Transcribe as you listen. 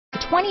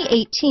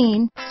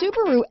2018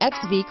 Subaru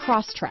XV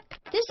Crosstrek.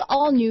 This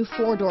all-new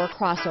four-door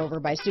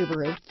crossover by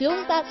Subaru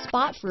fills that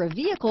spot for a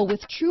vehicle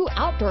with true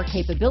outdoor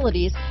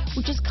capabilities,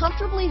 which is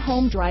comfortably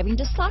home driving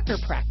to soccer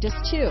practice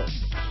too.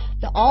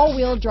 The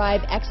all-wheel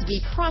drive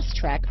XV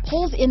Crosstrek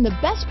pulls in the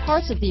best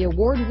parts of the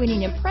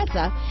award-winning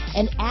Impreza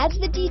and adds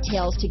the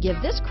details to give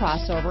this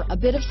crossover a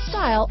bit of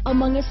style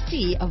among a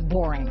sea of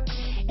boring.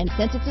 And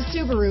since it's a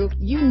Subaru,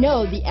 you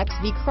know the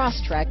XV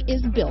Crosstrek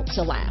is built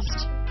to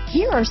last.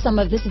 Here are some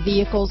of this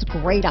vehicle's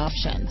great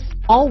options: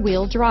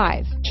 all-wheel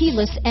drive,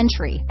 keyless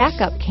entry,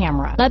 backup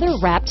camera,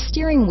 leather-wrapped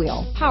steering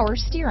wheel, power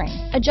steering,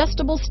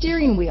 adjustable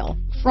steering wheel,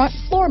 front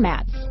floor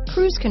mats,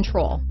 cruise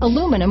control,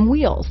 aluminum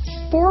wheels,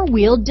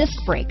 four-wheel disc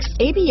brakes,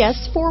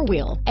 ABS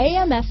four-wheel,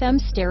 AM/FM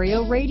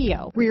stereo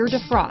radio, rear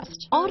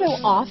defrost,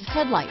 auto-off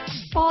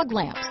headlights, fog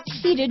lamps,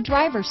 heated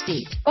driver's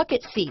seat,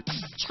 bucket seats,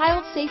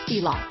 child safety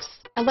locks,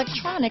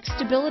 electronic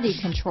stability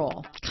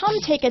control. Come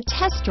take a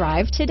test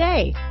drive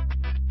today.